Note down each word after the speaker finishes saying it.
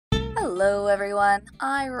Hello everyone,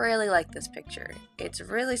 I really like this picture. It's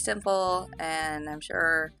really simple and I'm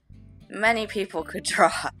sure many people could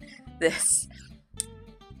draw this,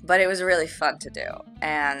 but it was really fun to do.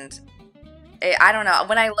 And I don't know,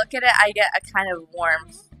 when I look at it I get a kind of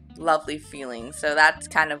warm, lovely feeling, so that's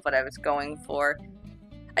kind of what I was going for.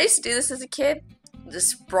 I used to do this as a kid,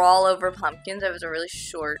 just sprawl over pumpkins. I was a really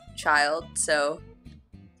short child, so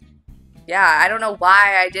yeah, I don't know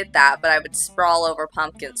why I did that, but I would sprawl over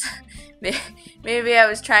pumpkins. Maybe I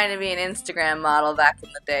was trying to be an Instagram model back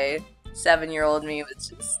in the day. 7-year-old me was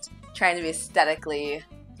just trying to be aesthetically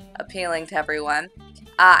appealing to everyone.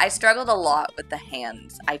 I struggled a lot with the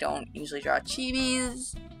hands. I don't usually draw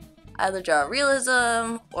chibis. I either draw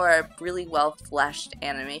realism or really well-fleshed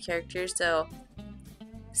anime characters, so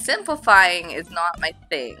simplifying is not my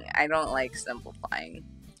thing. I don't like simplifying.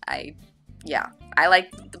 I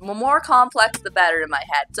like the more complex the better in my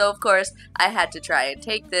head. So of course I had to try and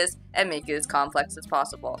take this and make it as complex as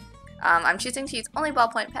possible. I'm choosing to use only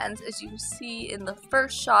ballpoint pens. As you see in the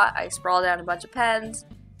first shot, I sprawled down a bunch of pens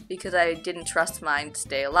because I didn't trust mine to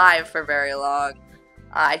stay alive for very long.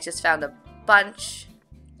 I just found a bunch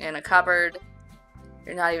in a cupboard.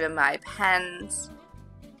 They're not even my pens.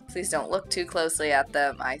 Please don't look too closely at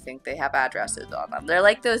them. I think they have addresses on them. They're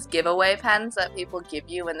like those giveaway pens that people give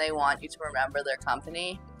you when they want you to remember their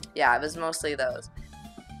company. Yeah, it was mostly those.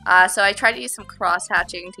 So I tried to use some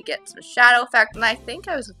cross-hatching to get some shadow effect, and I think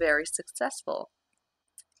I was very successful.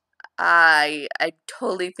 I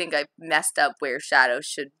totally think I messed up where shadows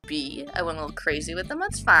should be. I went a little crazy with them.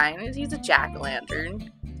 That's fine. He's a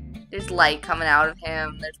jack-o'-lantern. There's light coming out of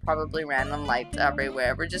him. There's probably random lights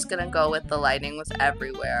everywhere. We're just gonna go with the lighting was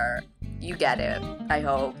everywhere. You get it, I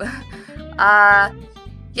hope.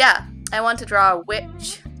 Yeah, I want to draw a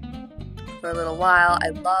witch for a little while.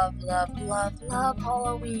 I love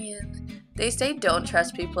Halloween. They say don't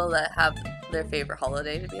trust people that have their favorite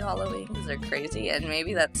holiday to be Halloween because they're crazy, and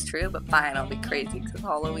maybe that's true, but fine, I'll be crazy because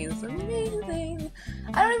Halloween is amazing.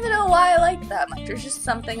 I don't even know why I like it that much. There's just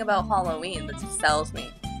something about Halloween that just sells me.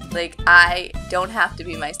 Like, I don't have to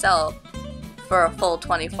be myself for a full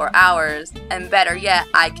 24 hours, and better yet,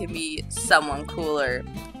 I can be someone cooler.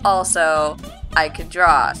 Also, I could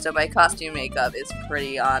draw, so my costume makeup is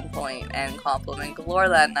pretty on point and compliment galore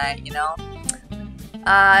that night, you know?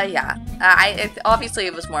 Yeah. Obviously,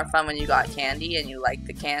 it was more fun when you got candy, and you liked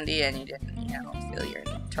the candy, and you didn't, you know, feel your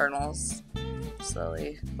internals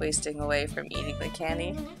slowly wasting away from eating the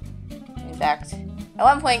candy. In fact, at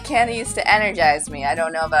one point, candy used to energize me. I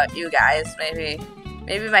don't know about you guys. Maybe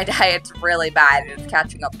my diet's really bad and it's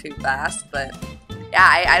catching up too fast. But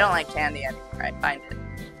yeah, I don't like candy anymore. I find it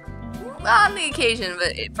on the occasion,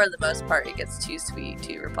 but for the most part, it gets too sweet,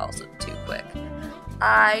 too repulsive, too quick.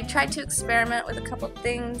 I tried to experiment with a couple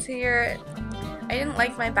things here. I didn't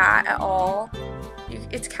like my bat at all.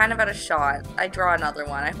 It's kind of out of shot. I draw another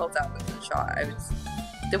one. I hope that was a shot.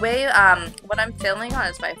 The way, what I'm filming on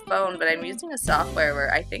is my phone, but I'm using a software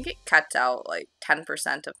where I think it cuts out like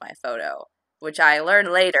 10% of my photo, which I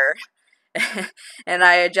learned later, and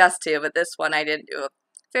I adjust to, but this one I didn't do a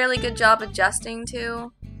fairly good job adjusting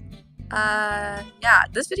to. Yeah,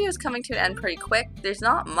 this video is coming to an end pretty quick. There's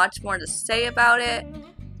not much more to say about it.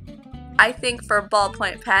 I think for a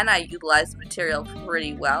ballpoint pen, I utilized the material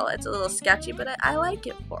pretty well. It's a little sketchy, but I like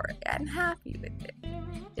it for it. I'm happy with it.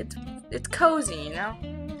 It's cozy, you know?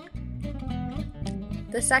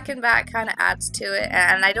 The second bat kind of adds to it,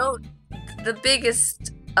 and the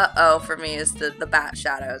biggest uh-oh for me is the bat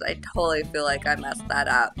shadows. I totally feel like I messed that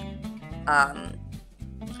up.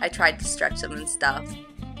 I tried to stretch them and stuff.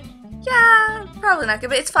 Yeah, probably not good,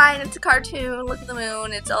 but it's fine. It's a cartoon. Look at the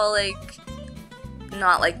moon. It's all like,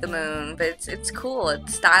 not like the moon, but it's cool.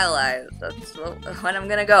 It's stylized. That's what I'm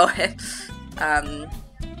gonna go with.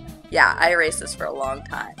 Yeah, I erased this for a long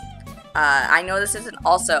time. I know this isn't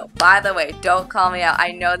also, by the way, don't call me out.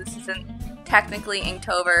 I know this isn't technically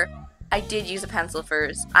Inktober. I did use a pencil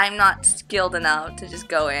first. I'm not skilled enough to just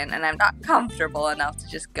go in, and I'm not comfortable enough to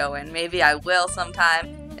just go in. Maybe I will sometime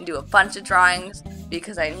and do a bunch of drawings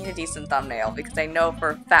because I need a decent thumbnail, because I know for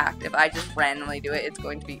a fact if I just randomly do it, it's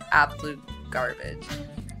going to be absolute garbage.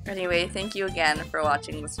 Anyway, thank you again for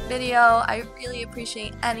watching this video. I really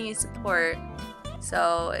appreciate any support.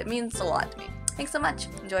 So it means a lot to me. Thanks so much.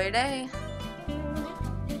 Enjoy your day.